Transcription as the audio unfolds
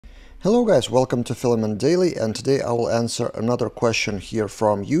Hello guys, welcome to Filament Daily, and today I will answer another question here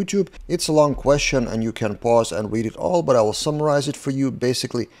from YouTube. It's a long question and you can pause and read it all, but I will summarize it for you.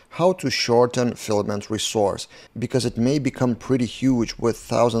 Basically, how to shorten filament resource, because it may become pretty huge with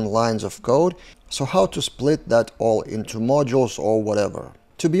 1,000 lines of code. So how to split that all into modules or whatever.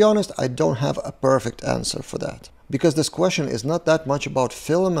 To be honest, I don't have a perfect answer for that, because this question is not that much about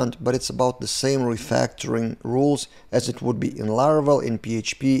filament, but it's about the same refactoring rules as it would be in Laravel, in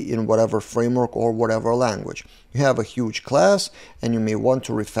PHP, in whatever framework or whatever language. You have a huge class and you may want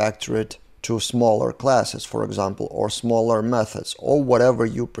to refactor it to smaller classes, for example, or smaller methods, or whatever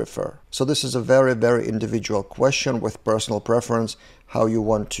you prefer. So this is a very individual question with personal preference, how you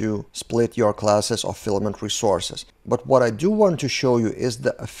want to split your classes of filament resources. But what I do want to show you is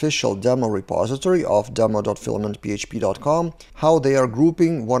the official demo repository of demo.filamentphp.com, how they are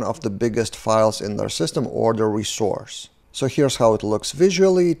grouping one of the biggest files in their system, or the resource. So here's how it looks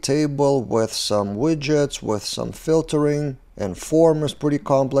visually: table with some widgets, with some filtering, and form is pretty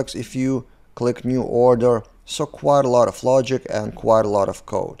complex if you click new order. So quite a lot of logic and quite a lot of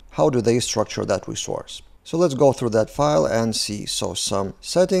code. How do they structure that resource? So let's go through that file and see. So some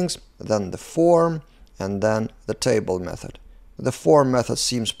settings, then the form, and then the table method. The form method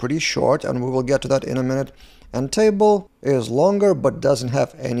seems pretty short, and we will get to that in a minute. And table is longer but doesn't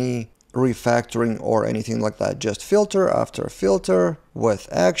have any refactoring or anything like that. Just filter after filter with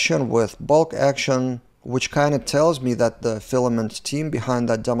action, with bulk action, which kind of tells me that the Filament team behind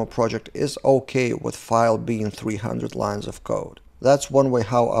that demo project is okay with file being 300 lines of code. That's one way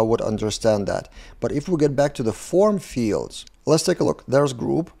how I would understand that. But if we get back to the form fields, let's take a look. There's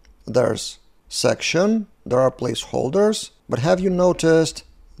group, there's section, there are placeholders, but have you noticed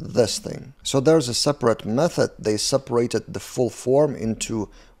this thing? So there's a separate method. They separated the full form into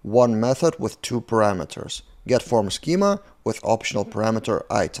one method with two parameters: getFormSchema with optional parameter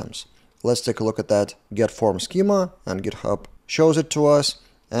items. Let's take a look at that getFormSchema, and GitHub shows it to us,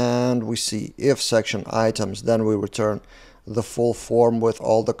 and we see if section items, then we return the full form with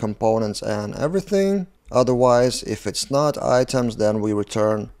all the components and everything. Otherwise, if it's not items, then we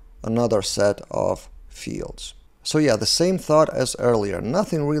return another set of fields. So yeah, the same thought as earlier,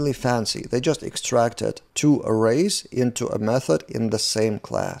 nothing really fancy. They just extracted two arrays into a method in the same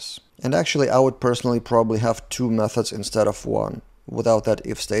class. And actually, I would personally probably have two methods instead of one, without that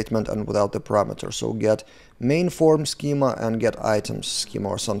if statement and without the parameter. So get main form schema and get items schema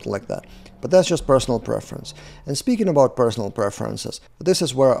or something like that. But that's just personal preference. And speaking about personal preferences, this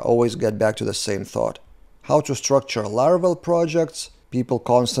is where I always get back to the same thought. How to structure Laravel projects? People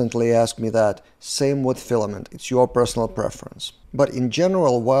constantly ask me that. Same with Filament, it's your personal preference. But in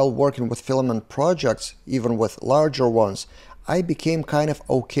general, while working with Filament projects, even with larger ones, I became kind of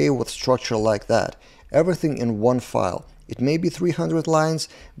okay with structure like that. Everything in one file. It may be 300 lines,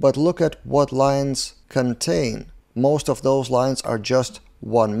 but look at what lines contain. Most of those lines are just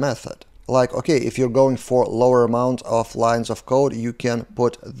one method. Like, okay, if you're going for lower amount of lines of code, you can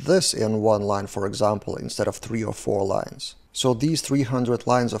put this in one line, for example, instead of 3 or 4 lines. So these 300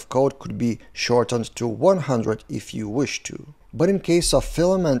 lines of code could be shortened to 100 if you wish to. But in case of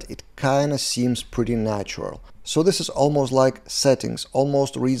Filament, it kind of seems pretty natural. So this is almost like settings,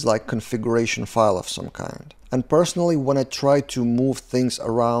 almost reads like configuration file of some kind. And personally, when I try to move things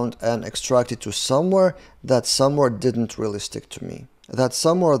around and extract it to somewhere, that somewhere didn't really stick to me. That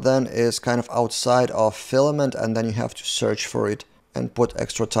somewhere then is kind of outside of Filament, and then you have to search for it and put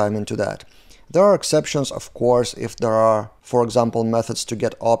extra time into that. There are exceptions, of course, if there are, for example, methods to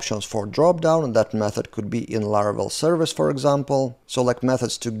get options for dropdown. That method could be in Laravel service, for example. So like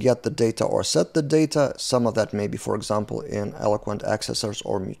methods to get the data or set the data, some of that may be, for example, in eloquent accessors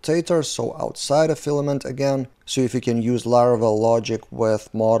or mutators, so outside of Filament again. So if you can use Laravel logic with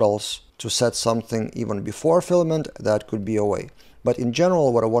models to set something even before Filament, that could be a way. But in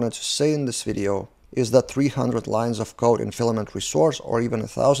general, what I wanted to say in this video is that 300 lines of code in Filament resource, or even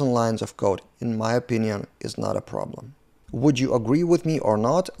 1,000 lines of code, in my opinion, is not a problem. Would you agree with me or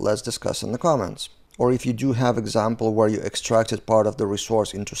not? Let's discuss in the comments. Or if you do have example where you extracted part of the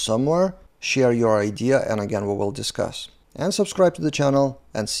resource into somewhere, share your idea, and again we will discuss. And subscribe to the channel,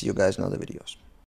 and see you guys in other videos.